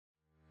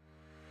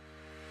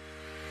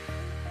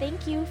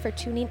Thank you for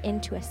tuning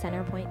into a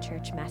CenterPoint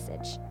Church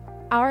message.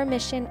 Our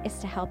mission is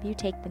to help you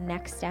take the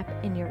next step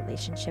in your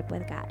relationship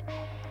with God.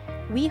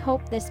 We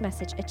hope this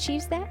message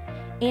achieves that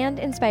and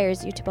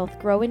inspires you to both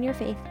grow in your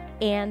faith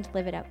and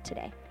live it out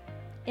today.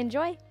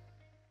 Enjoy.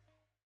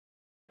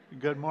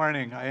 Good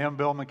morning. I am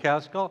Bill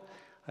McCaskill.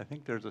 I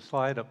think there's a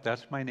slide up.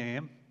 That's my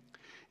name.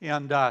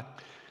 And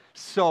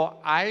so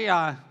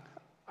I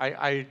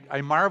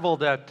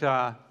marveled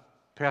at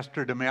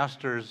Pastor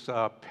DeMaster's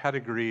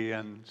pedigree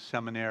and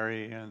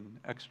seminary and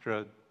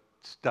extra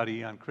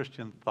study on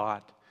Christian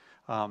thought.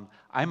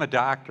 I'm a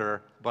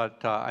doctor,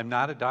 but I'm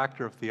not a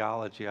doctor of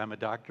theology. I'm a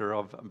doctor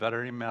of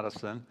veterinary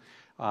medicine.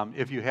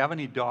 If you have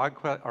any dog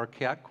or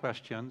cat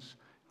questions,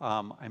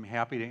 I'm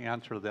happy to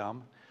answer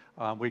them.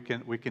 We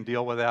can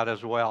deal with that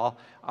as well.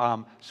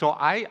 So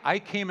I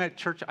came at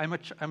church. I'm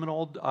an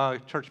old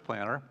church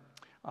planter.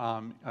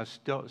 I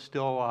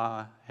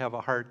still have a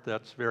heart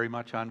that's very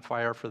much on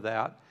fire for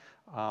that.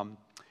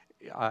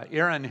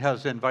 Aaron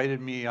has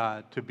invited me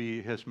to be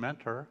his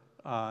mentor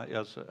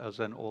as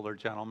an older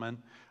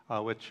gentleman,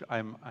 which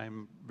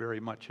I'm very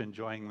much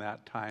enjoying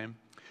that time.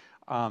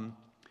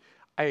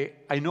 I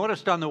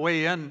noticed on the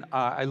way in,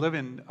 I live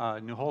in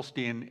New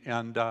Holstein,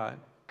 and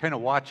kind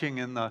of watching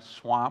in the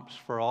swamps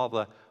for all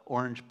the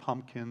orange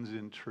pumpkins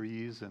in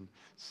trees and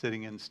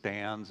sitting in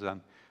stands,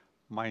 and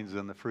mine's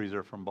in the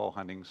freezer from bow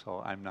hunting,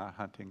 so I'm not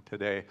hunting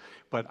today.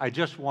 But I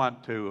just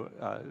want to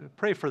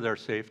pray for their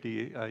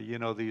safety.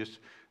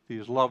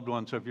 These loved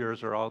ones of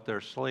yours are out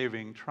there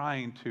slaving,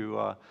 trying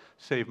to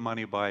save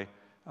money by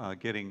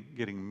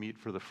getting meat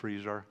for the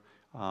freezer.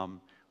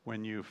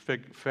 When you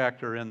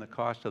factor in the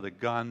cost of the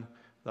gun,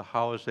 the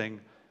housing,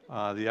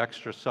 the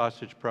extra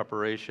sausage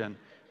preparation,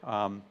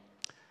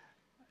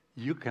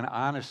 you can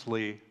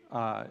honestly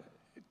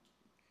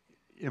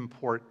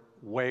import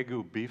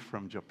Wagyu beef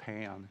from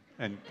Japan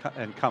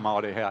and come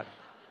out ahead.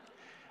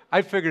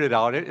 I figured it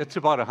out. It's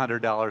about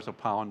 $100 a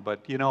pound,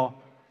 but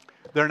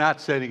they're not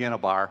sitting in a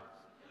bar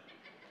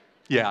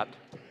yet.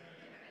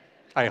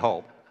 I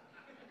hope.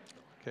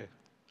 Okay.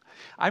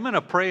 I'm going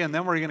to pray, and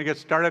then we're going to get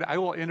started. I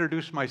will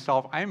introduce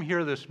myself. I'm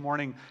here this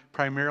morning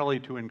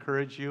primarily to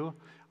encourage you,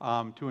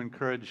 to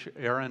encourage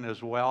Aaron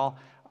as well.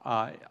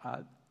 I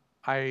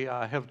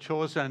have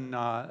chosen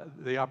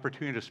the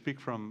opportunity to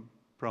speak from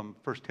 1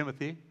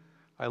 Timothy.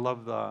 I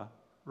love the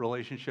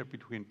relationship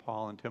between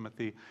Paul and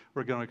Timothy.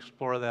 We're going to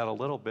explore that a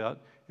little bit,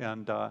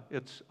 and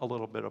it's a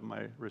little bit of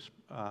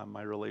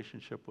my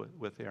relationship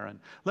with Aaron.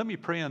 Let me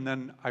pray, and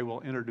then I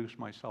will introduce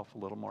myself a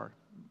little more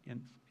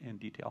in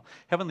detail.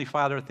 Heavenly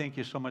Father, thank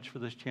you so much for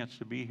this chance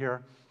to be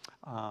here.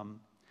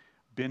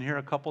 Been here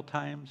a couple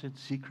times in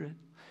secret,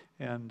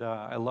 and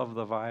I love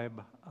the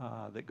vibe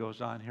that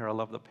goes on here. I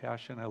love the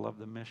passion. I love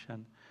the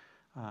mission.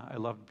 I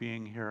love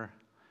being here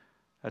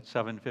at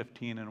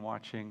 7:15 and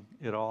watching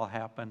it all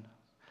happen.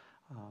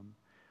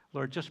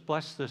 Lord, just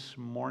bless this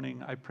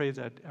morning. I pray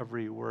that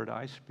every word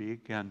I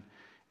speak and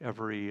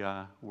every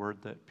word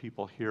that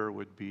people hear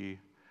would be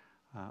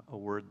a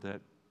word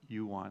that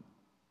you want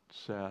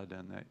said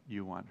and that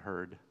you want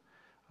heard.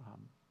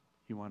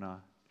 You want to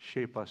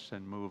shape us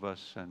and move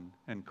us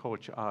and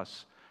coach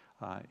us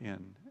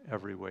in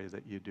every way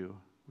that you do.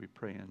 We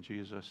pray in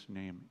Jesus'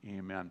 name,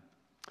 amen.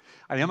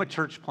 I am a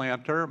church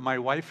planter. My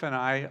wife and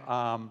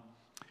I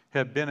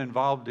have been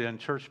involved in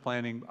church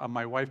planting.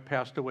 My wife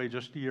passed away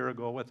just a year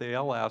ago with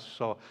ALS,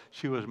 so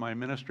she was my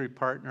ministry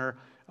partner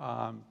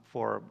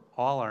for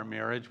all our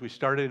marriage. We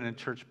started in a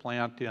church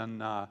plant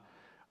in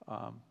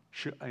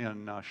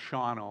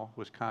Shawano,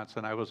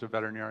 Wisconsin. I was a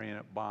veterinarian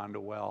at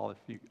Bondwell, if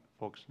you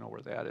folks know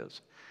where that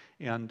is.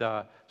 And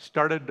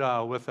started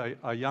with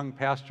a young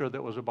pastor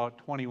that was about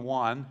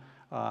 21,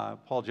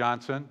 Paul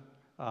Johnson.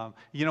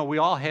 We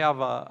all have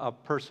a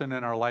person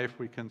in our life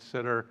we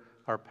consider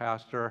our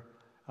pastor.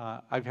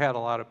 I've had a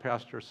lot of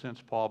pastors since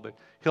Paul, but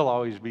he'll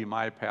always be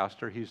my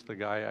pastor. He's the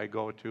guy I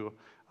go to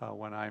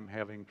when I'm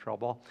having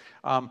trouble.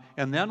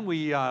 And then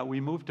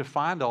we moved to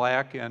Fond du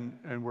Lac,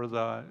 and we're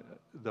the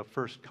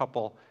first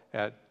couple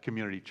at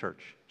Community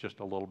Church,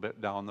 just a little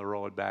bit down the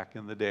road back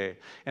in the day.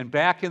 And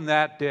back in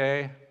that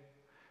day,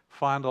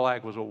 Fond du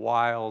Lac was a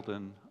wild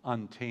and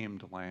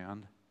untamed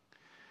land.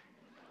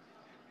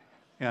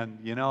 And,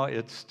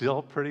 it's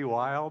still pretty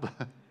wild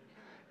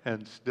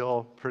and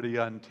still pretty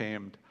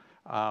untamed.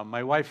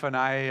 My wife and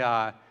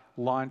I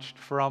launched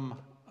from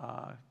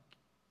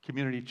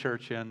Community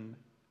Church in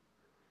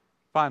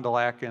Fond du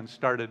Lac and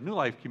started New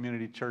Life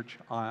Community Church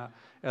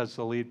as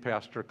the lead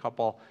pastor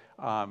couple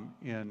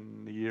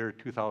in the year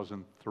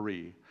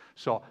 2003.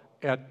 So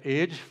at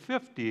age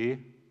 50,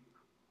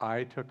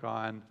 I took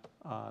on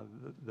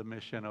the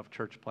mission of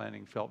church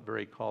planting, felt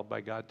very called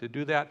by God to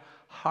do that.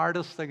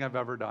 Hardest thing I've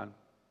ever done.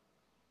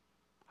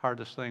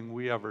 Hardest thing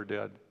we ever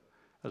did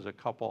as a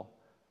couple,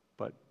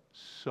 but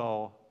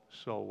so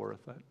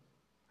worth it.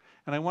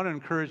 And I want to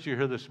encourage you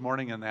here this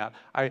morning in that.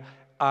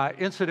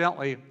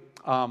 Incidentally,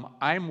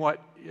 I'm what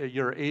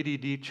your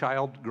ADD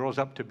child grows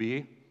up to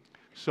be.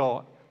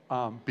 So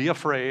be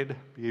afraid,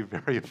 be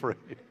very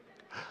afraid.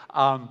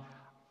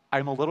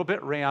 I'm a little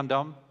bit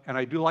random, and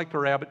I do like the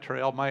rabbit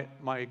trail.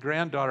 My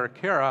granddaughter,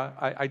 Kara,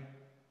 I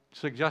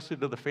suggested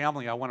to the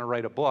family I want to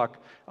write a book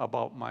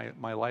about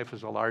my life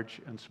as a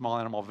large and small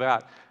animal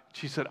vet.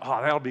 She said,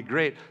 oh, that'll be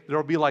great.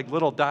 There'll be like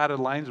little dotted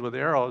lines with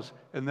arrows,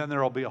 and then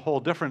there'll be a whole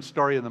different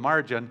story in the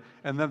margin,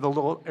 and then the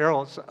little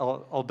arrows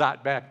will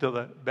dot back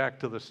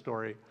to the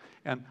story.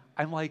 And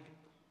I'm like,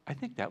 I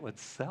think that would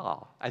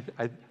sell. I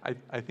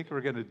think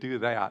we're going to do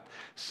that.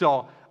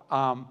 So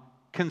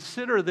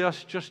consider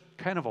this just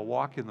kind of a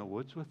walk in the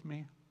woods with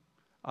me.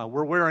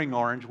 We're wearing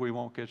orange. We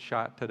won't get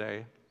shot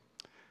today.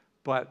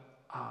 But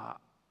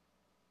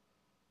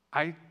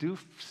I do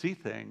see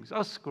things,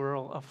 a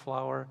squirrel, a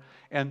flower,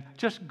 and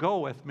just go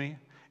with me.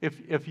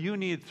 If you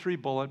need 3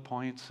 bullet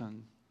points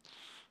and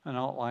an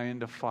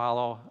outline to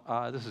follow,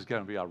 this is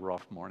going to be a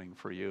rough morning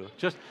for you.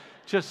 Just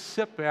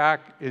sit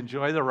back,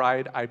 enjoy the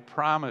ride. I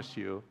promise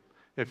you,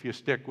 if you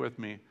stick with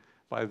me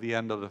by the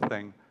end of the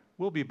thing,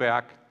 we'll be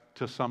back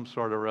to some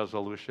sort of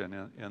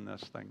resolution in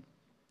this thing.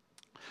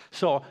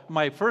 So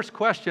my first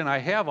question I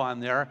have on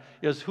there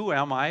is, who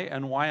am I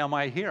and why am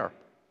I here?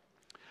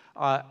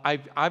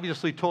 I've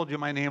obviously told you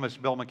my name is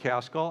Bill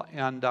McCaskill,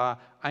 and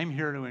I'm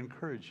here to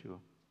encourage you.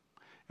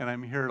 And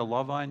I'm here to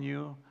love on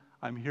you.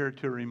 I'm here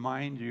to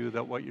remind you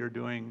that what you're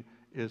doing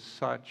is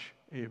such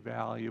a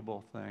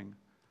valuable thing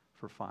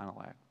for Fond du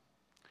Lac.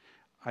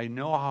 I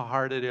know how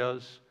hard it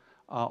is.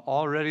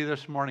 Already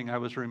this morning I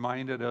was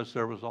reminded, as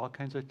there was all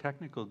kinds of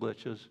technical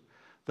glitches,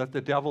 that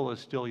the devil is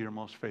still your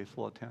most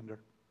faithful attender.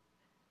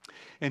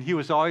 And he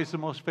was always the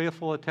most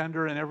faithful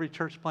attender in every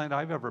church plant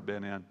I've ever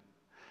been in.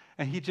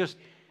 And he just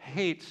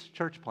hates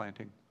church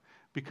planting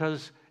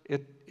because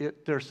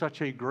there's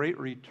such a great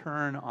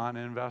return on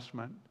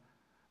investment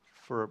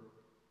for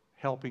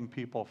helping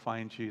people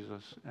find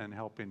Jesus and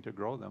helping to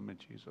grow them in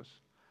Jesus.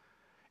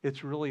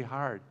 It's really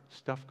hard.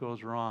 Stuff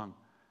goes wrong.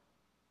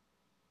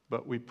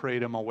 But we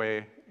prayed him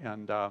away,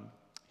 and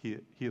he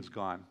is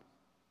gone.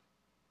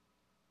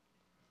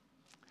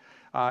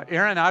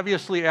 Aaron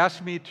obviously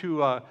asked me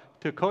to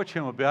coach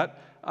him a bit,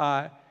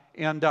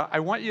 and I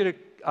want you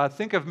to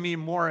think of me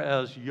more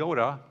as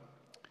Yoda,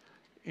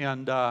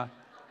 and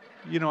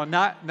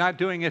not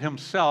doing it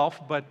himself,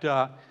 but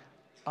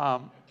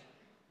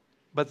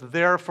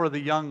there for the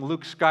young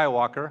Luke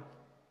Skywalker.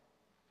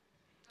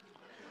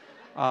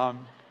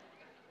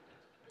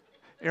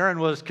 Aaron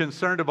was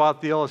concerned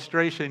about the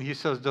illustration. He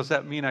says, does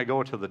that mean I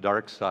go to the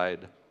dark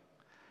side?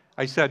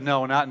 I said,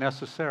 no, not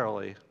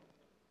necessarily.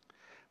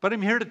 But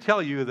I'm here to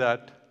tell you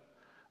that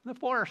the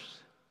Force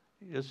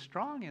is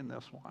strong in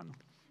this one.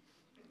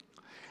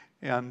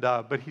 And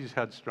but he's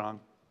headstrong.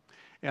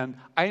 And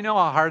I know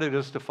how hard it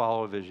is to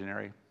follow a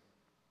visionary.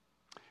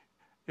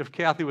 If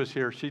Kathy was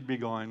here, she'd be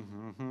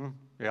going,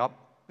 yep,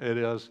 it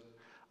is.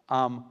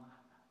 And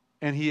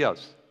he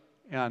is.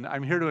 And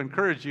I'm here to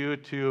encourage you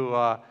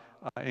to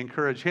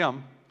encourage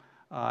him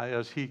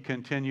as he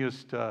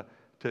continues to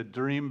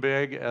dream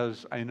big,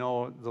 as I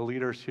know the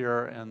leaders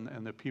here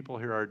and the people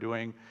here are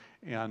doing.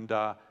 And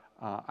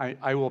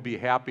I will be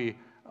happy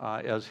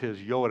as his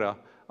Yoda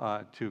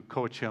to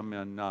coach him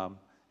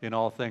in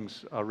all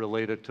things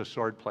related to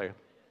swordplay.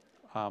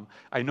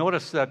 I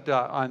noticed that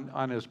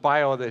on his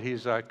bio that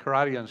he's a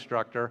karate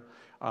instructor.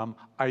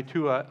 I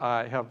too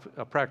have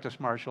practiced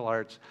martial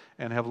arts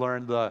and have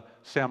learned the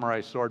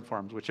samurai sword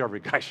forms, which every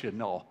guy should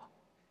know.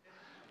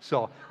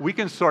 So we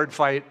can sword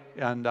fight,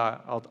 and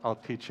I'll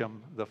teach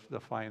him the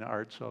fine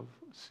arts of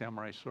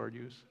samurai sword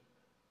use.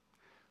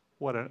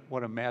 What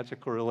a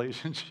magical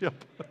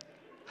relationship.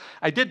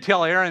 I did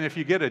tell Aaron, if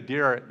you get a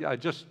deer,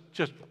 just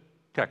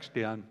text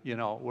in.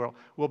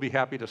 We'll be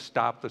happy to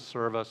stop the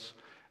service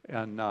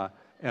and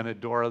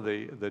adore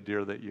the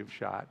deer that you've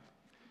shot.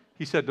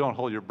 He said, don't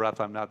hold your breath.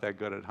 I'm not that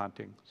good at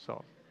hunting.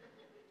 So,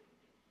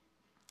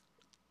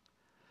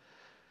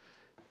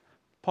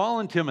 Paul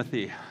and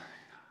Timothy.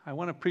 I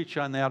want to preach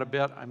on that a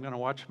bit. I'm going to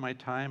watch my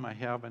time. I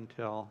have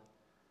until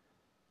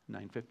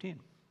 9:15.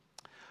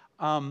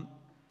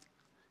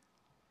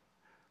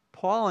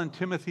 Paul and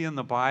Timothy in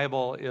the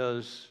Bible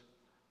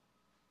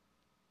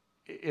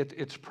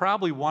it's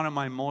probably one of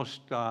my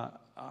most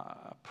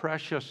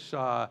precious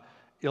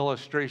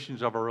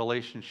illustrations of a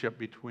relationship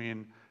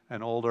between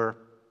an older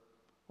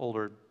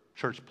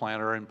church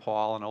planter and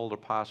Paul, an old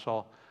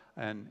apostle,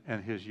 and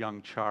his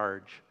young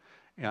charge.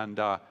 And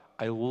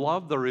I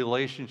love the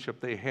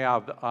relationship they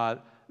have.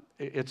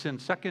 It's in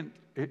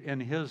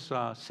his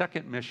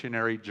second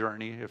missionary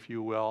journey, if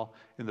you will,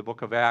 in the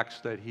book of Acts,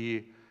 that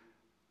he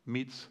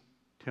meets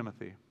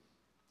Timothy.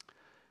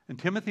 And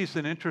Timothy's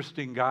an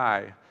interesting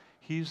guy.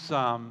 He's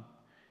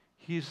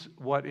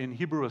what in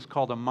Hebrew is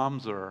called a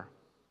mamzer.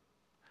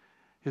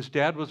 His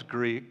dad was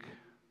Greek.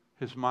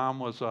 His mom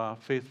was a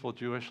faithful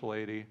Jewish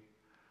lady.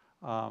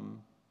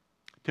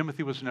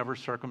 Timothy was never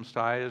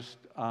circumcised.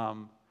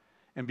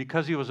 And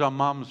because he was a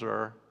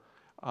mamzer,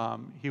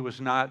 he was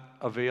not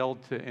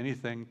availed to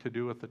anything to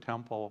do with the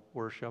temple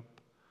worship.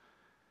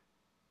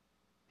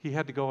 He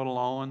had to go it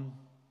alone.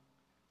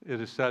 It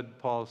is said,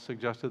 Paul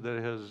suggested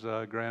that his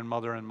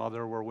grandmother and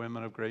mother were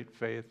women of great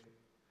faith.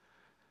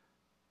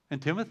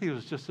 And Timothy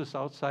was just this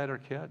outsider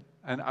kid.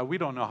 And we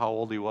don't know how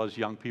old he was.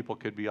 Young people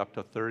could be up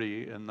to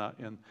 30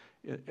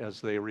 as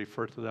they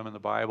refer to them in the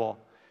Bible.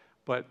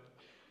 But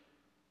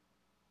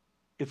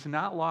it's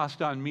not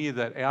lost on me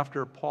that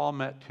after Paul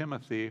met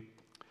Timothy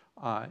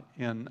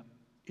in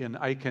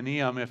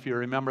Iconium, if you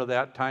remember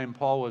that time,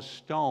 Paul was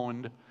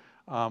stoned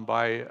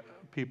by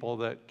people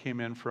that came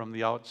in from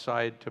the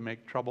outside to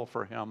make trouble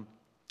for him.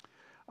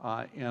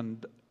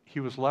 And he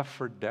was left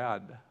for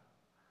dead.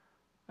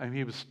 I mean,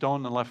 he was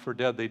stoned and left for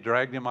dead. They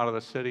dragged him out of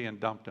the city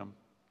and dumped him.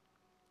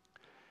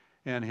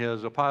 And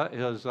his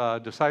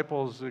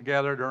disciples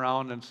gathered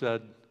around and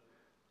said,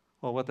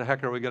 well, what the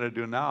heck are we going to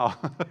do now?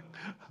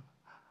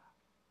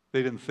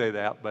 They didn't say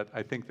that, but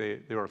I think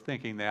they were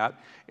thinking that.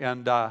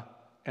 And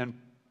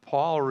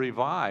Paul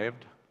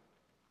revived.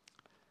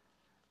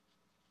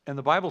 And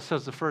the Bible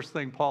says the first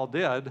thing Paul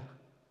did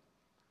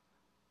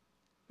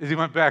is he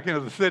went back into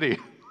the city.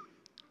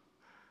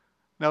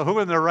 Now, who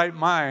in their right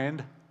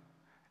mind,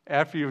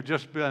 after you've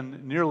just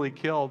been nearly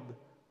killed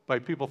by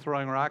people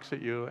throwing rocks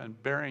at you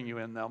and burying you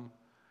in them,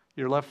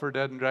 you're left for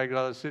dead and dragged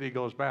out of the city,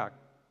 goes back?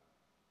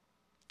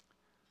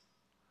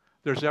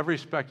 There's every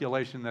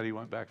speculation that he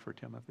went back for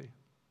Timothy.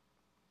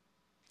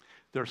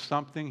 There's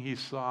something he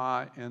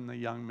saw in the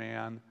young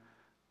man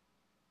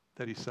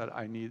that he said,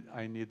 I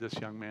need this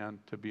young man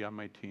to be on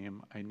my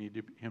team. I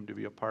need him to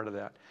be a part of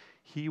that.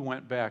 He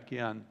went back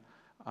in,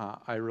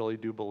 I really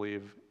do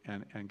believe,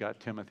 and got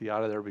Timothy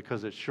out of there,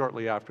 because it's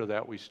shortly after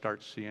that we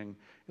start seeing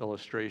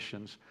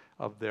illustrations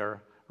of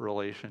their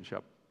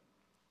relationship.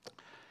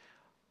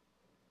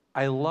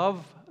 I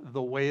love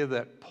the way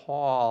that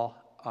Paul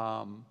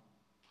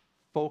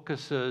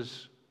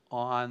focuses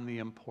on the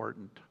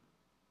important.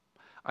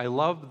 I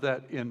love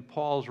that in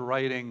Paul's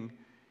writing,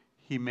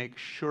 he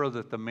makes sure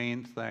that the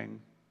main thing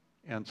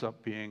ends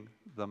up being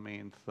the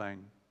main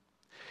thing.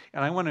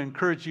 And I want to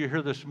encourage you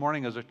here this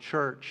morning as a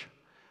church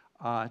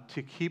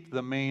to keep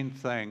the main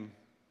thing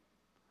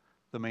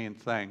the main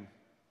thing.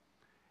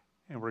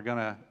 And we're going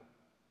to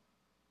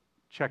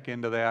check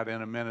into that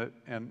in a minute,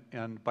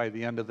 and by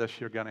the end of this,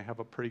 you're going to have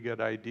a pretty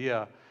good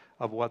idea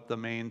of what the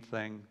main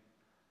thing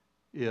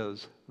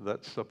is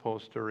that's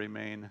supposed to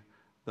remain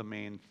the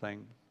main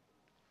thing.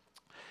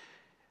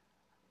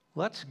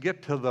 Let's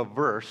get to the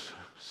verse,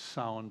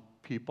 sound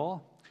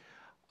people.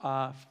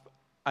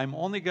 I'm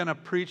only going to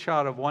preach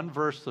out of one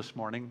verse this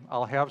morning.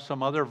 I'll have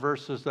some other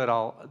verses that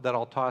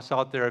I'll toss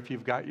out there. If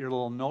you've got your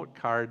little note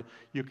card,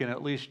 you can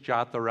at least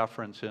jot the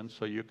reference in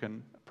so you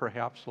can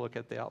perhaps look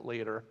at that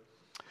later.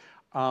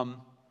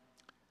 Among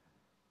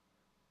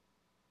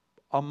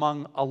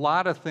a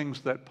lot of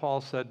things that Paul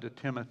said to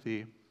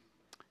Timothy,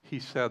 he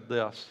said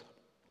this: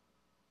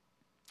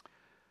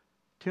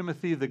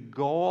 Timothy, the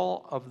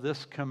goal of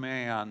this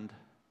command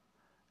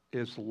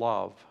is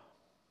love,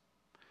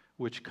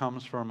 which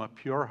comes from a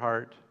pure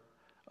heart,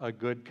 a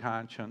good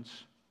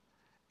conscience,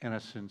 and a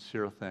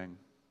sincere thing.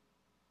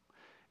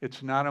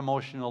 It's not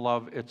emotional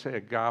love, it's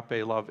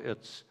agape love,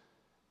 it's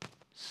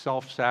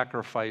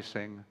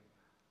self-sacrificing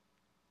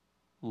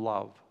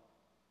love.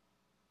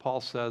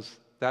 Paul says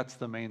that's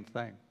the main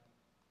thing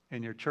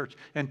in your church.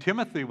 And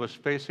Timothy was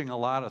facing a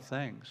lot of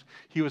things.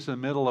 He was in the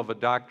middle of a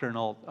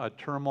doctrinal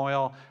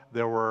turmoil.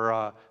 There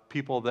were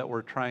people that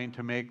were trying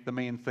to make the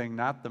main thing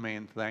not the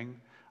main thing.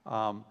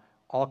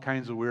 All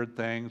kinds of weird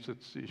things.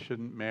 You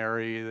shouldn't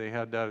marry. They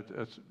had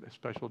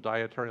special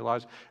dietary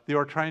laws. They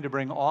were trying to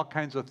bring all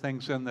kinds of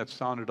things in that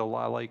sounded a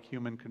lot like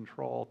human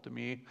control to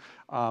me,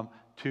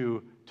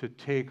 to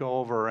take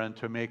over and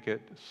to make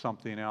it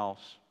something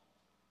else.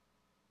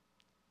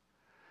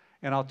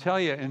 And I'll tell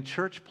you, in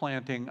church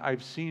planting,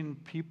 I've seen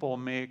people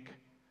make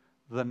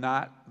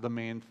not the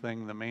main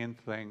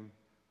thing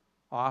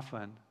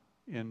often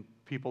in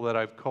people that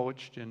I've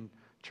coached, in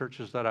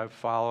churches that I've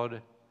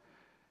followed.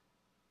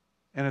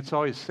 And it's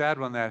always sad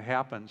when that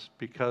happens,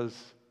 because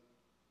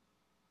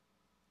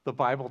the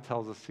Bible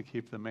tells us to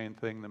keep the main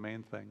thing.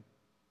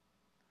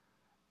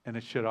 And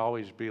it should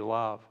always be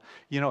love.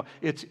 You know,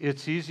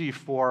 it's easy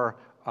for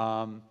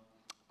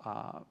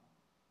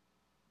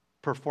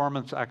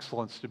performance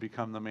excellence to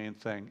become the main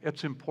thing.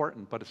 It's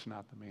important, but it's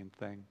not the main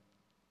thing.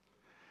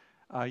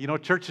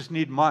 Churches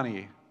need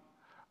money.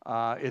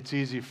 It's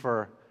easy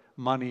for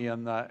money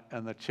and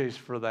the chase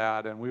for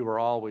that, and we were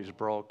always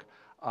broke.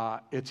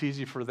 It's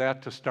easy for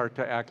that to start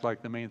to act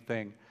like the main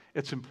thing.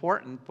 It's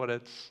important, but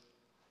it's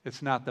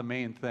not the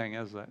main thing,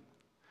 is it?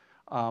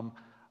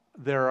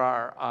 There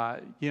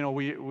are,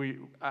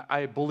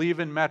 I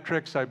believe in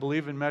metrics. I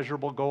believe in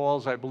measurable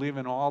goals. I believe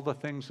in all the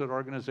things that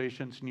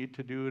organizations need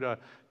to do to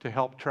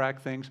help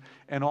track things.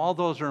 And all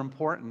those are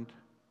important,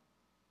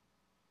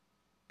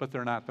 but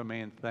they're not the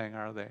main thing,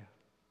 are they?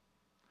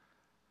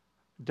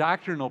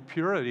 Doctrinal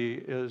purity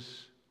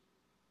is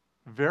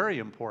very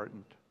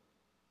important,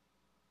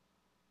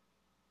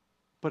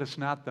 but it's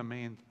not the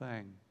main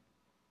thing.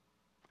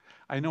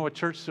 I know a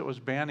church that was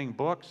banning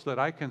books that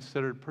I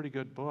considered pretty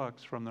good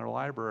books from their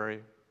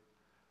library.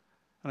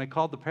 And I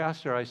called the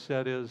pastor. I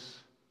said,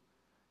 is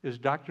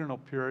doctrinal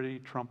purity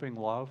trumping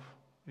love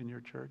in your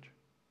church?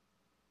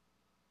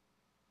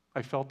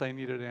 I felt I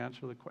needed to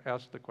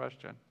ask the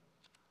question.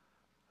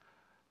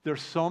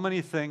 There's so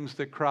many things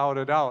that crowd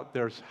it out.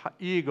 There's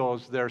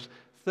egos, there's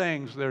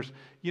things,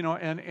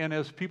 and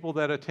as people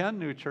that attend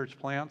new church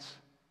plants,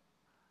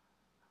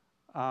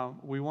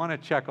 we want to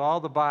check all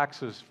the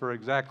boxes for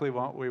exactly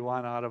what we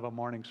want out of a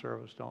morning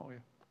service, don't we?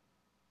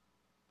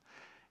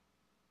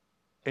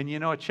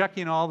 And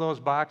checking all those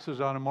boxes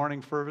on a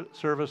morning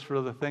service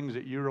for the things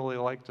that you really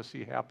like to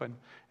see happen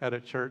at a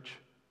church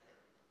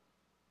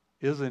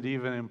isn't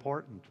even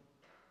important.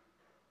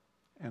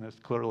 And it's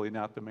clearly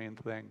not the main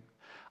thing.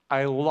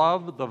 I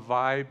love the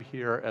vibe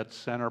here at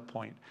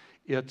CENTERPOINT.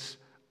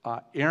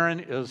 Aaron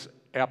is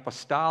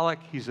apostolic,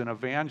 he's an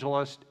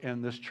evangelist,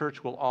 and this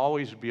church will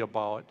always be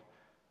about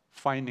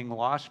finding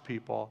lost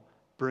people,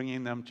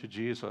 bringing them to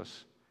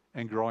Jesus,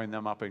 and growing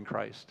them up in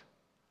Christ.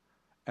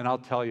 And I'll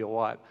tell you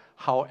what,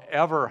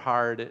 however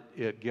hard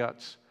it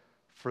gets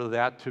for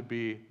that to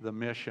be the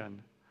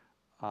mission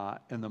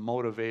and the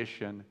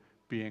motivation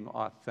being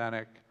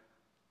authentic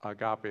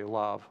agape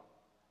love,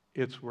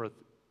 it's worth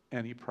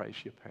any price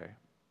you pay.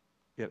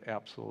 It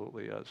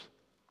absolutely is.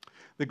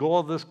 The goal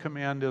of this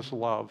command is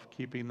love,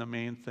 keeping the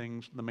main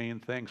things the main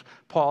things.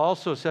 Paul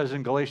also says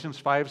in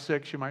Galatians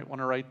 5:6, you might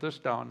want to write this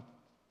down.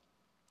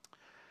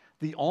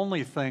 The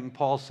only thing,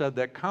 Paul said,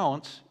 that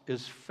counts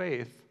is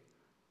faith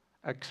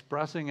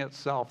expressing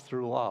itself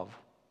through love.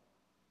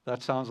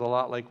 That sounds a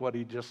lot like what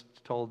he just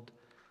told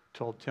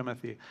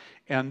Timothy.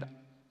 And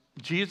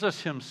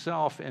Jesus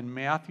himself in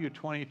Matthew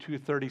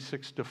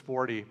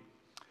 22:36-40,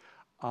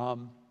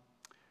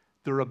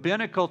 the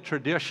rabbinical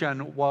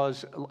tradition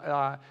was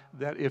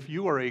that if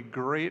you were a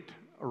great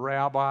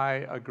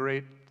rabbi, a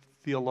great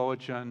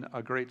theologian,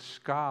 a great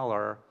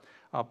scholar,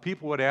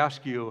 people would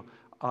ask you,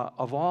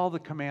 of all the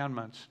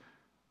commandments,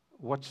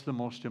 what's the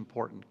most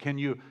important? Can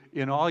you,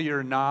 in all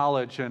your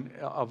knowledge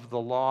of the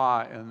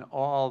law and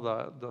all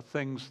the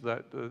things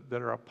that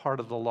are a part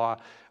of the law,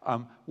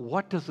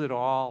 what does it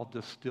all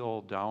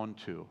distill down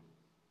to?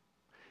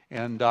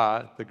 And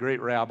the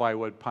great rabbi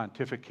would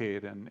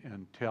pontificate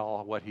and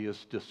tell what he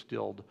has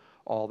distilled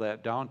all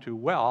that down to.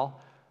 Well,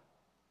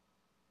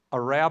 a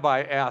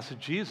rabbi asked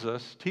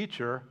Jesus,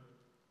 teacher,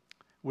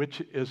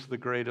 which is the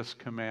greatest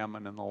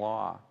commandment in the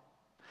law?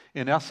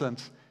 In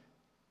essence,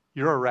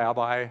 you're a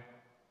rabbi,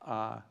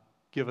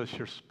 give us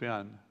your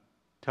spin.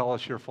 Tell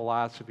us your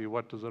philosophy.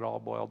 What does it all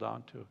boil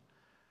down to?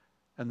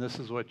 And this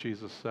is what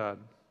Jesus said.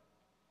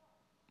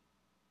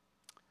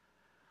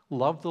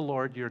 Love the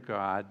Lord your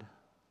God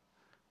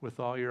with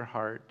all your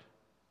heart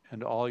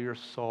and all your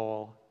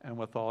soul and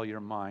with all your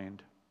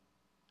mind.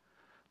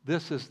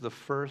 This is the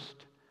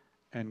first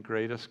and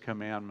greatest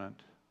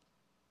commandment.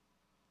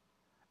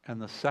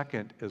 And the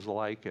second is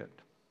like it.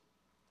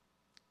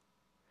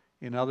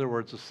 In other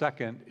words, the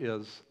second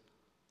is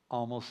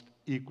almost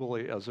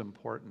equally as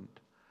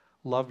important.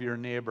 Love your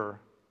neighbor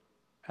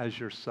as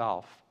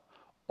yourself.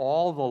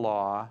 All the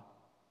law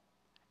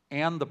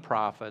and the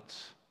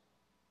prophets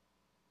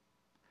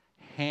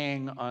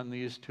hang on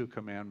these two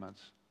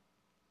commandments.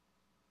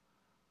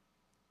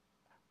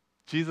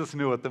 Jesus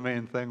knew what the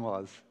main thing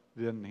was,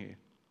 didn't he?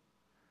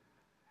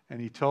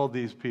 And he told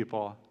these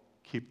people,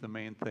 keep the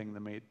main thing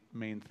the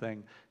main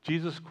thing.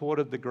 Jesus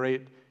quoted the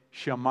great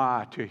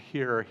Shema to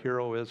hear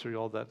O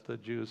Israel, that the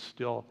Jews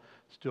still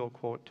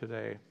quote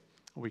today.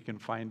 We can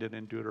find it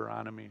in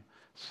Deuteronomy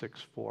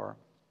 6:4.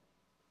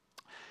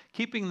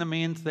 Keeping the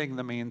main thing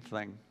the main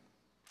thing.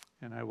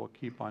 And I will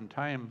keep on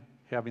time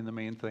having the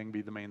main thing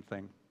be the main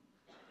thing.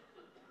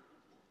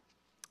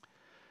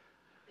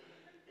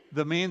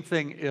 The main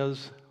thing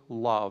is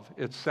love.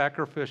 It's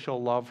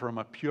sacrificial love from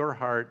a pure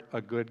heart,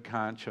 a good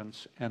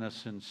conscience, and a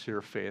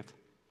sincere faith.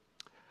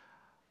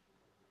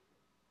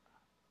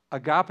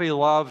 Agape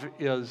love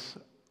is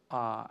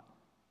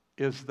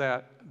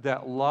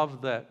that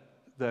love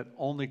that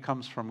only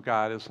comes from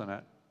God, isn't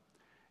it?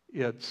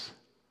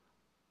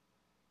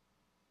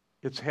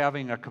 It's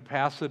having a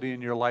capacity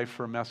in your life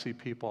for messy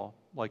people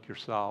like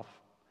yourself.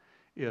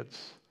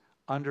 It's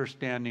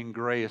understanding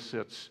grace.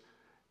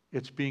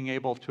 It's being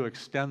able to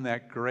extend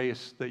that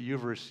grace that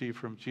you've received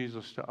from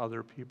Jesus to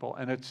other people.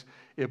 And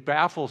it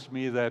baffles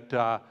me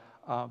that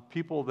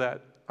people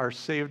that are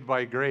saved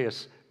by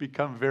grace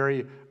become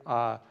very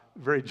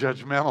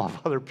judgmental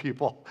of other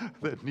people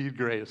that need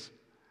grace.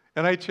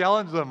 And I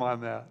challenge them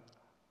on that.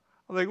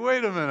 I'm like,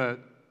 wait a minute.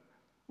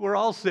 We're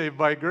all saved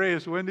by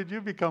grace. When did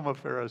you become a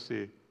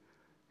Pharisee?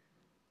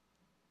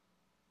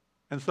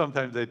 And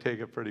sometimes they take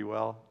it pretty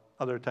well.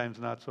 Other times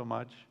not so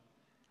much.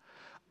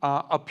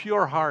 A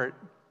pure heart.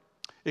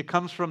 It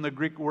comes from the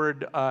Greek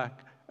word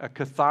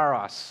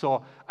katharos.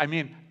 So,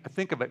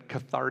 think of it,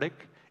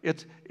 cathartic.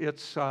 It's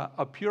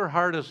a pure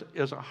heart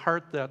is a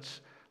heart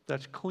that's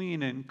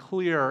clean and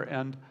clear.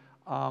 And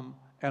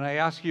I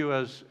ask you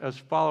as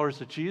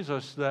followers of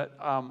Jesus that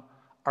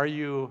are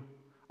you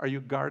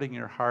guarding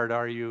your heart?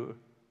 Are you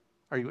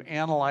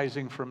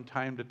analyzing from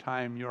time to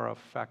time your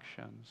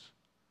affections?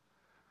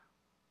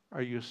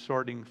 Are you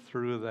sorting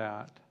through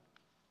that?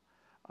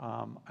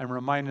 I'm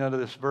reminded of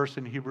this verse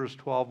in Hebrews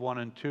 12:1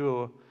 and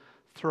 2.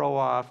 Throw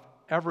off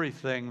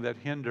everything that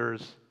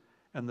hinders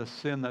and the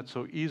sin that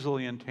so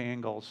easily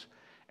entangles,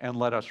 and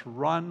let us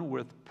run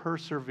with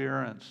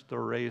perseverance the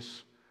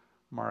race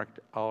marked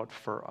out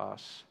for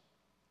us.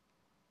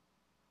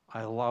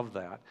 I love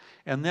that.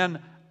 And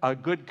then a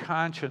good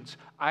conscience.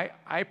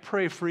 I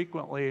pray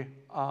frequently.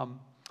 I'm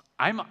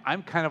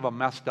kind of a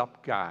messed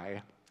up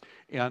guy,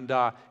 and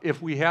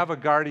if we have a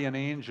guardian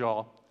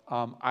angel,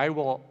 I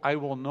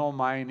will know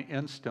mine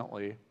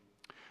instantly.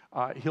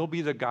 He'll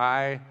be the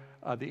guy,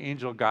 the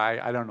angel guy.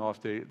 I don't know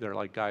if they're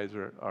like guys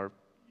or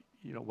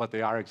what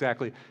they are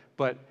exactly,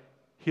 but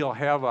he'll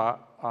have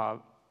a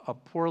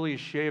poorly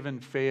shaven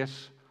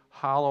face,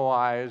 hollow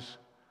eyes,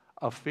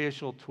 a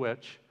facial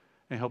twitch,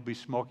 and he'll be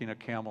smoking a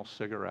Camel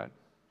cigarette,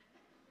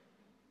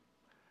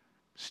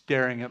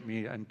 staring at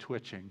me and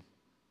twitching.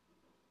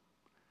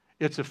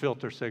 It's a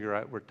filter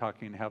cigarette. We're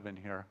talking heaven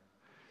here.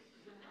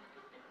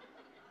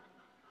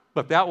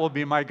 But that will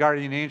be my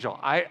guardian angel.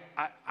 I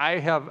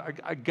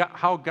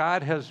how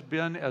God has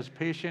been as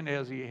patient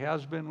as he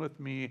has been with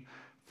me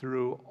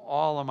through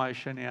all of my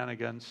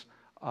shenanigans,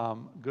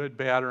 good,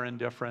 bad, or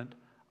indifferent,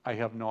 I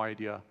have no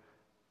idea,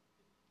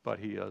 but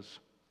he is.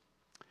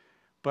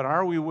 But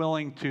are we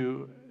willing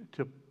to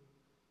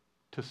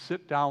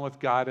sit down with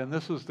God? And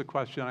this is the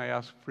question I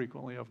ask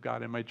frequently of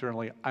God in my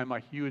journaling. I'm a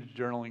huge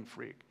journaling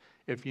freak.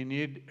 If you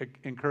need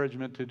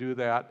encouragement to do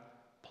that,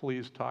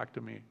 please talk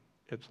to me.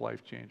 It's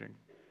life-changing.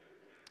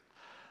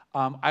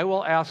 I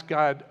will ask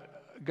God,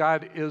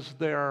 is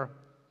there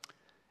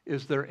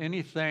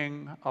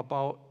anything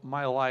about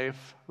my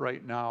life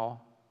right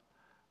now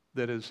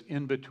that is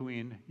in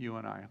between you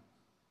and I?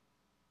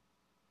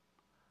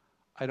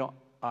 I don't.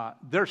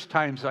 There's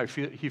times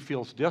he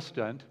feels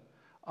distant.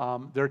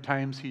 There are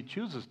times he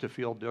chooses to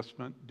feel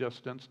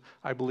distance,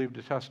 I believe,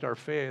 to test our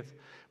faith.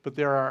 But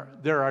there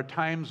are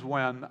times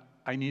when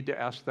I need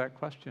to ask that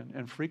question,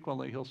 and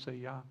frequently he'll say,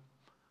 yeah,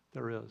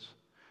 there is.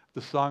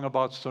 The song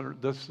about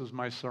this is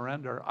my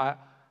surrender,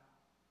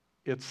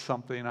 it's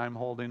something I'm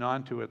holding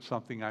on to. It's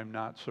something I'm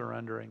not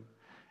surrendering,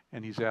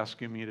 and he's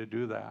asking me to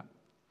do that.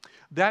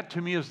 That,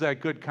 to me, is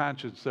that good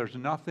conscience. There's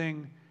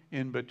nothing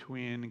in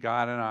between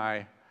God and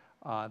I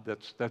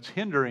that's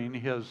hindering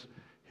his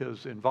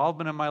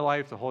involvement in my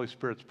life, the Holy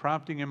Spirit's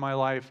prompting in my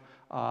life.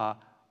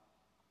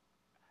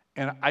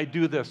 And I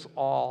do this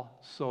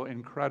all so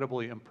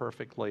incredibly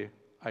imperfectly.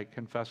 I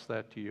confess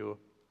that to you.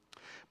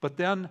 But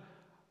then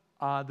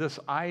this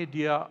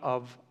idea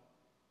of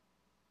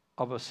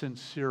a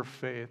sincere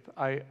faith.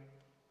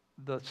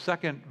 The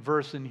second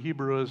verse in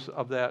Hebrews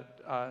of that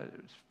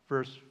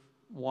verse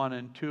 1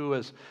 and 2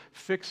 is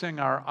fixing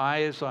our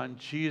eyes on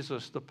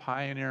Jesus, the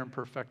pioneer and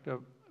perfecter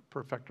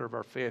of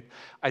our faith.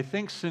 I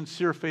think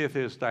sincere faith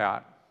is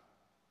that.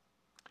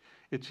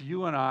 It's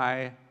you and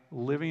I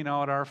living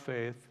out our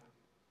faith,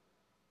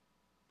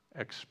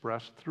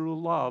 expressed through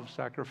love,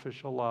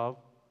 sacrificial love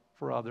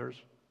for others.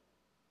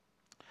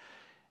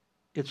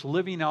 It's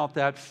living out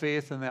that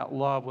faith and that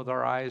love with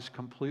our eyes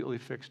completely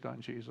fixed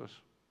on Jesus.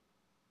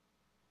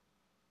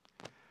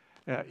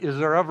 Is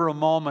there ever a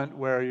moment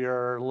where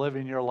you're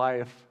living your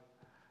life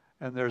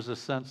and there's a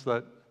sense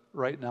that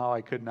right now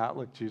I could not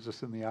look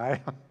Jesus in the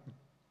eye?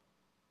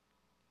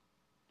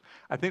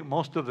 I think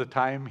most of the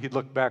time he'd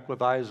look back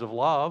with eyes of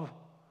love.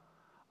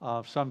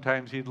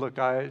 Sometimes he'd look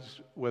at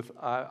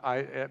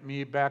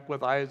me back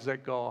with eyes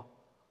that go,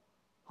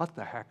 what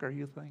the heck are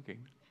you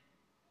thinking?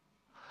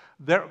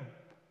 But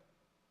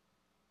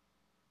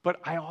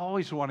I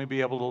always want to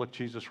be able to look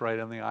Jesus right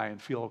in the eye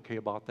and feel okay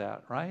about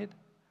that, right?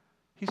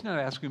 He's not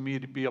asking me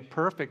to be a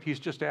perfect. He's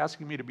just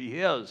asking me to be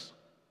his.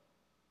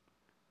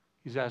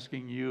 He's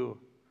asking you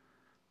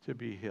to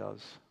be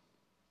his.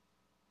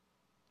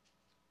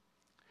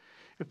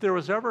 If there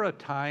was ever a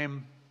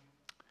time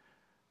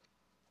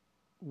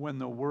when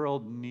the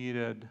world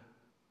needed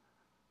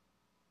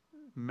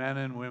men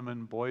and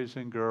women, boys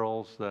and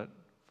girls that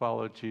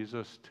followed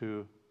Jesus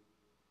to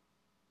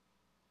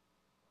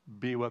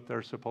be what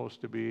they're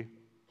supposed to be,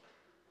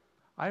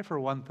 I, for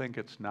one, think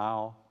it's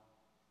now.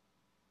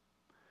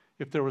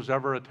 If there was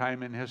ever a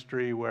time in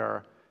history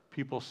where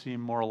people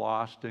seemed more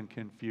lost and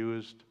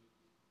confused,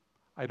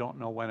 I don't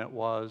know when it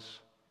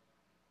was.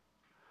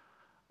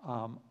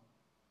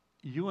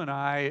 You and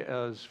I,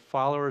 as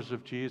followers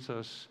of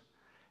Jesus,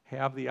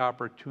 have the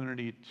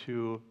opportunity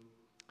to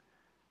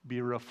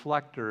be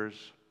reflectors,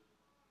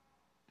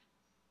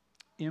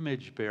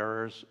 image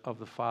bearers of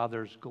the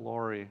Father's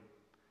glory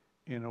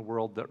in a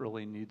world that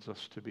really needs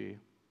us to be.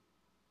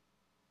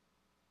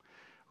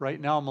 Right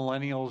now,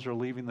 millennials are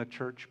leaving the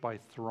church by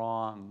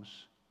throngs,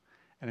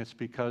 and it's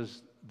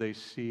because they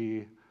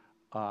see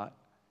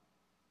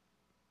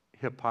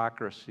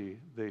hypocrisy.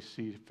 They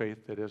see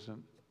faith that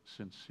isn't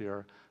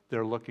sincere.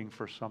 They're looking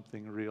for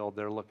something real.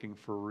 They're looking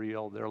for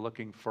real. They're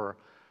looking for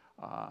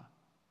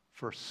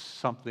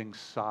something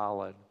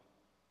solid.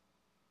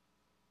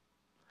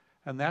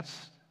 And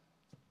that's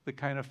the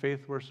kind of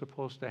faith we're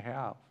supposed to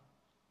have.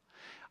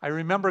 I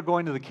remember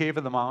going to the Cave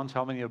of the Mountains.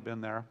 How many have been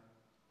there?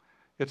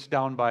 It's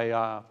down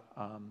by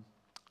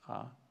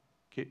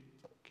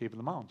Cave of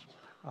the Mountains.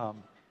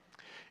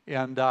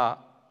 And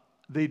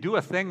they do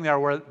a thing there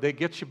where they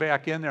get you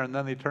back in there and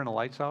then they turn the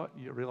lights out.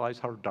 You realize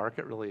how dark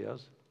it really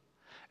is.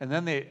 And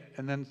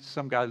then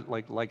some guy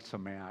lights a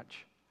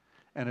match.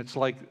 And it's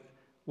like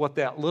what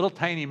that little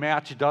tiny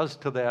match does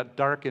to that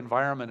dark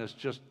environment is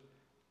just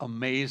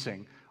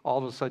amazing. All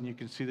of a sudden you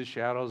can see the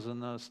shadows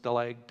and the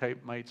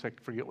stalagmites. I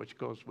forget which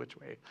goes which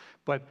way.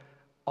 But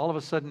all of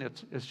a sudden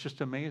it's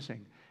just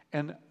amazing.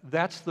 And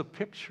that's the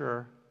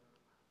picture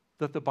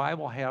that the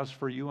Bible has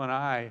for you and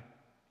I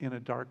in a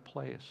dark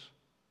place,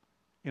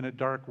 in a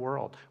dark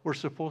world. We're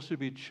supposed to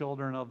be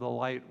children of the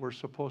light. We're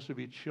supposed to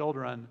be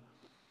children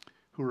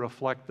who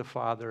reflect the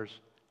Father's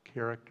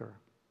character.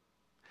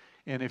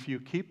 And if you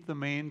keep the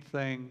main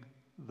thing,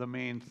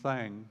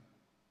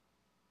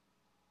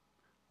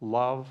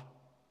 love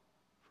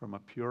from a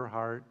pure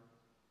heart,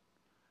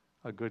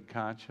 a good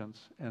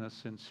conscience, and a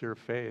sincere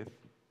faith,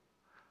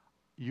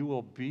 you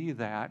will be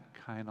that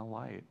kind of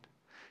light.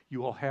 You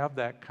will have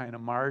that kind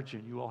of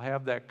margin. You will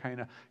have that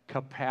kind of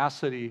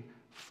capacity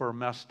for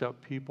messed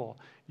up people.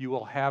 You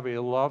will have a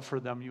love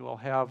for them. You will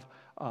have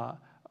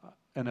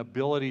an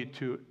ability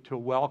to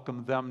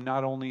welcome them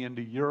not only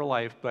into your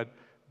life, but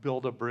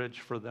build a bridge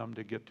for them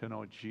to get to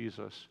know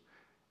Jesus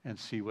and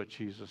see what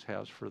Jesus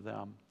has for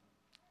them.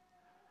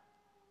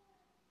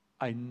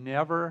 I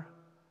never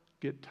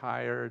get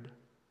tired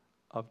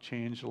of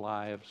changed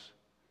lives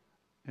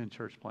in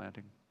church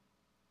planting.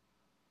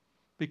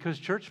 Because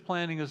church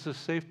planting is a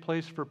safe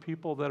place for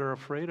people that are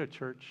afraid of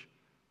church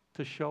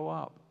to show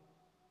up.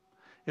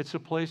 It's a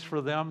place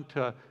for them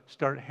to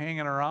start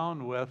hanging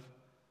around with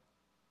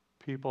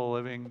people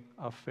living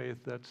a faith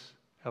that's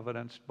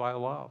evidenced by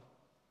love.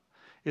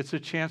 It's a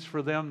chance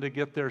for them to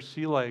get their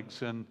sea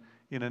legs in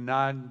a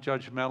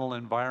non-judgmental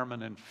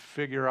environment and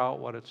figure out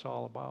what it's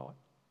all about.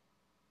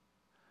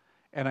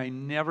 And I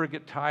never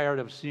get tired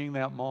of seeing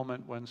that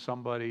moment when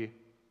somebody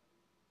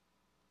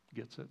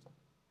gets it.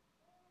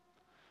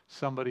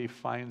 Somebody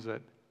finds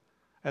it.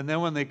 And then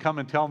when they come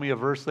and tell me a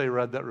verse they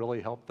read that really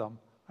helped them,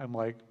 I'm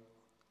like,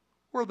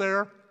 we're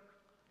there.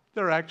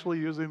 They're actually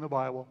using the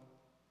Bible.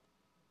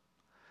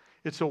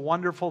 It's a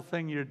wonderful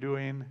thing you're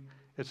doing.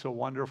 It's a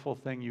wonderful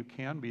thing you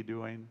can be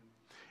doing.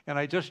 And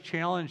I just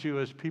challenge you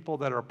as people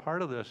that are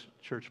part of this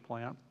church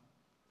plant,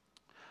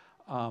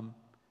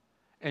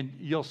 and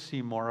you'll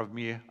see more of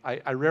me.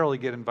 I rarely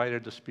get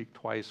invited to speak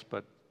twice,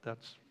 but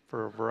that's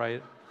for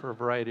a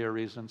variety of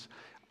reasons.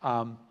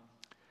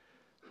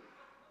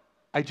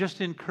 I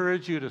just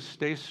encourage you to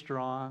stay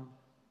strong,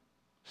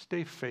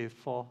 stay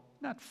faithful,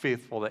 not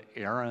faithful to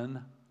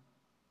Aaron,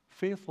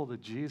 faithful to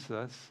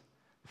Jesus,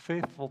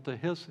 faithful to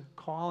his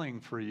calling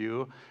for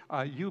you.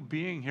 You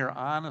being here,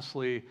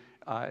 honestly,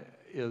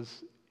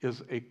 is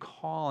a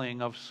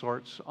calling of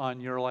sorts on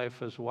your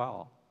life as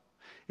well.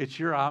 It's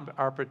your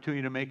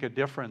opportunity to make a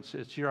difference.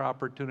 It's your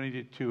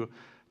opportunity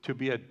to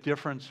be a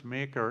difference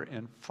maker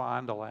in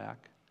Fond du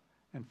Lac.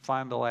 And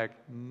Fond du Lac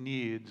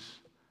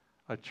needs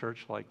a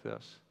church like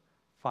this.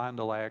 Fond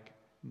du Lac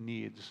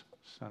needs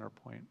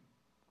CenterPoint.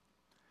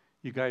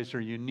 You guys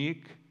are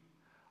unique.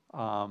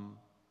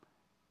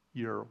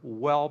 You're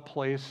well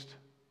placed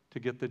to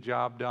get the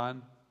job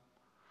done.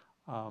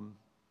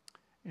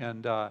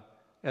 And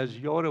as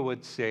Yoda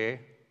would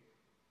say,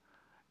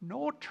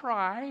 no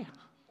try,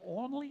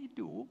 only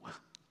do.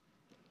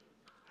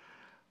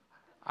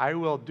 I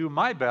will do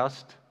my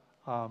best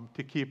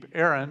to keep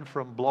Aaron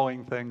from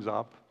blowing things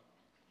up.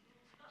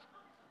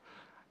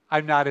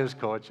 I'm not his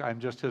coach.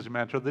 I'm just his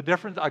mentor. The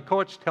difference, a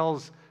coach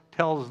tells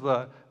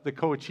the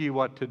coachee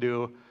what to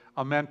do.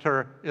 A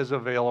mentor is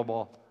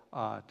available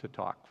to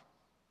talk.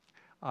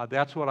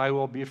 That's what I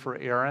will be for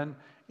Aaron,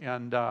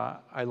 and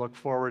I look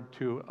forward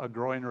to a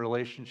growing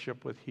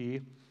relationship with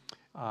he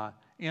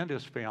and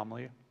his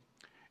family,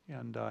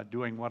 and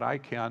doing what I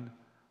can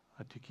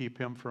to keep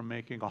him from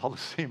making all the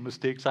same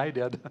mistakes I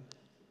did.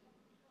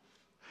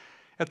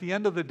 At the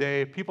end of the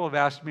day, people have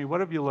asked me,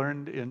 what have you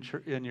learned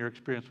in your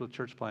experience with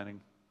church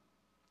planting?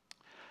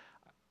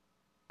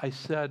 I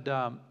said,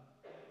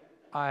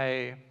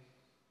 I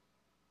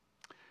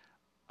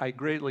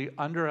greatly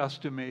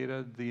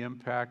underestimated the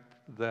impact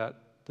that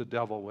the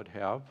devil would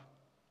have.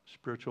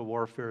 Spiritual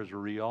warfare is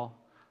real.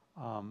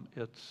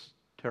 It's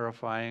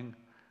terrifying,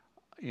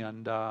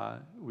 and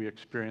we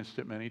experienced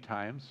it many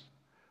times,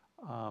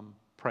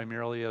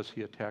 primarily as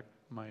he attacked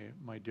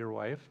my dear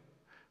wife.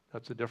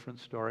 That's a different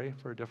story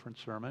for a different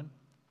sermon.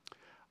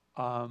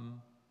 I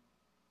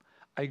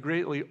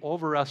greatly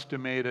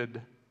overestimated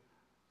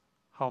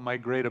how my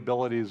great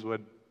abilities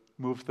would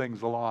move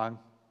things along,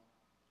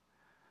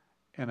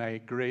 and I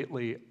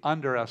greatly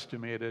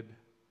underestimated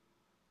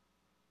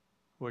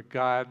what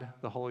God,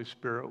 the Holy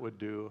Spirit, would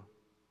do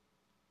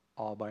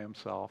all by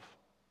himself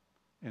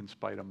in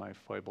spite of my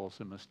foibles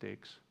and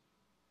mistakes.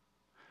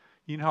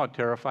 You know how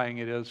terrifying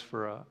it is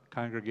for a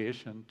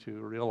congregation to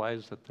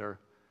realize that their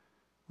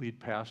lead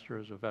pastor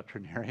is a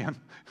veterinarian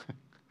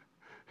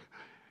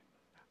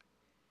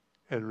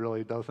and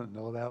really doesn't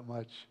know that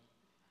much.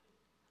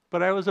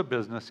 But I was a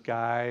business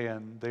guy,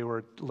 and they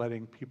were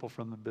letting people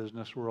from the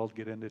business world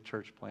get into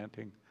church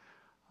planting.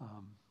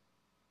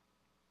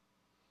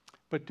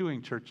 But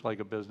doing church like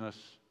a business,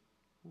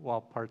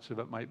 while parts of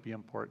it might be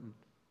important,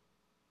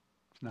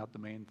 it's not the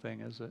main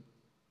thing, is it?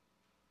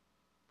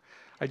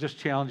 I just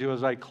challenge you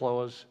as I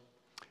close,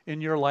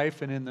 in your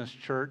life and in this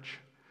church,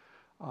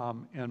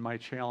 and my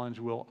challenge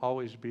will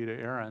always be to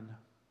Aaron,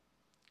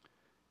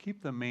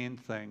 keep the main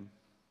thing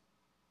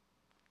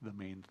the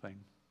main thing.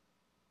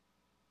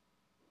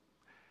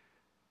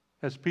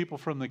 As people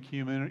from the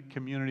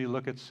community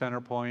look at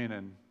CenterPoint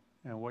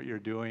and what you're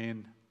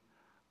doing,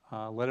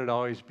 let it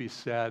always be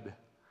said,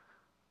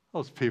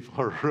 those people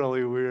are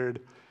really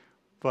weird,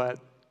 but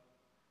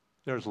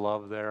there's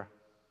love there.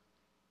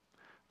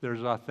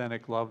 There's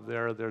authentic love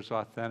there. There's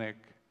authentic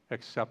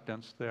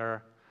acceptance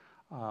there.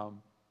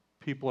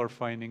 People are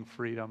finding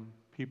freedom.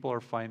 People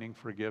are finding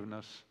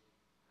forgiveness.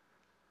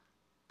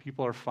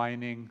 People are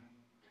finding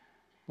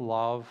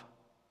love.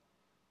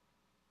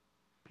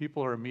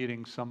 People are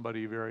meeting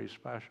somebody very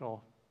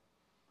special.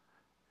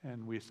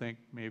 And we think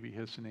maybe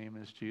his name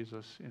is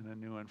Jesus in a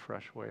new and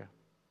fresh way.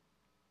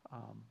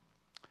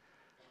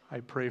 I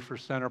pray for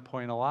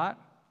CenterPoint a lot.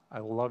 I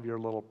love your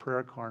little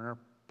prayer corner.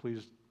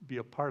 Please be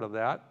a part of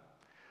that.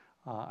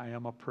 I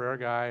am a prayer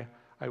guy.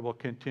 I will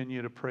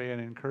continue to pray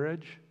and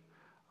encourage.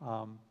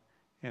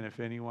 And if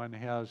anyone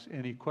has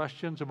any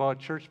questions about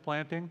church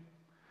planting,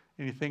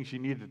 any things you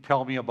need to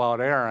tell me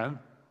about Aaron,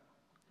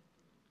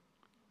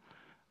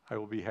 I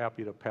will be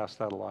happy to pass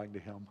that along to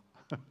him.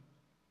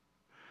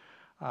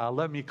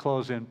 Let me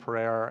close in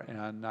prayer,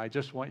 and I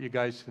just want you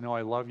guys to know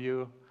I love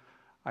you.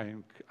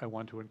 I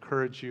want to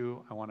encourage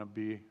you. I want to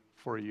be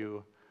for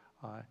you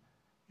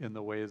in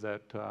the way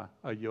that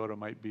a Yoda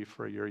might be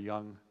for your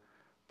young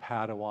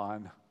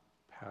Padawan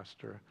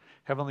pastor.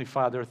 Heavenly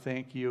Father,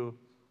 thank you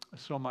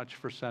so much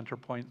for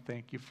CenterPoint.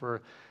 Thank you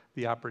for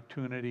the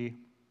opportunity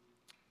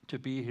to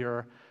be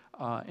here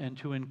and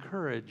to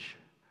encourage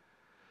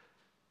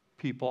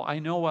people. I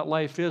know what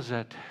life is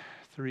at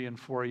 3 and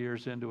 4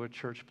 years into a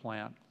church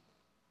plant.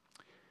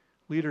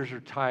 Leaders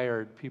are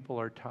tired. People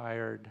are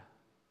tired.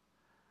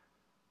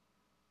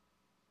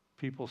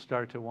 People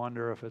start to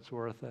wonder if it's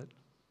worth it.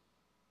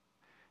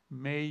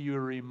 May you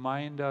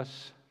remind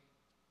us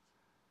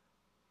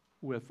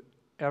with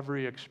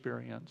every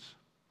experience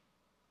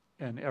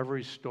and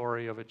every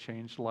story of a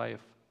changed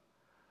life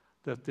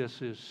that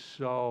this is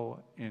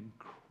so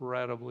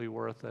incredibly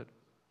worth it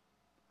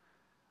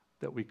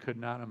that we could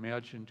not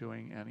imagine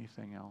doing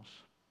anything else.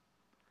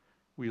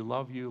 We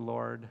love you,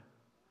 Lord.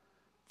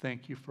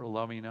 Thank you for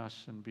loving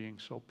us and being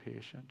so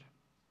patient.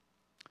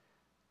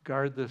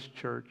 Guard this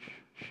church,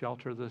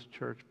 shelter this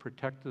church,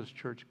 protect this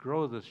church,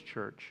 grow this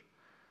church,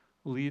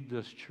 lead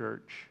this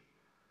church,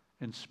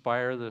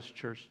 inspire this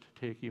church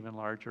to take even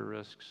larger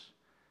risks.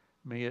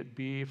 May it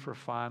be for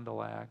Fond du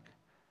Lac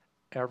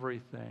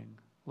everything,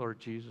 Lord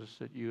Jesus,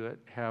 that you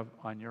have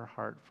on your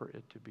heart for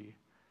it to be.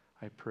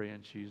 I pray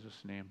in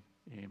Jesus' name,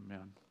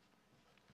 amen.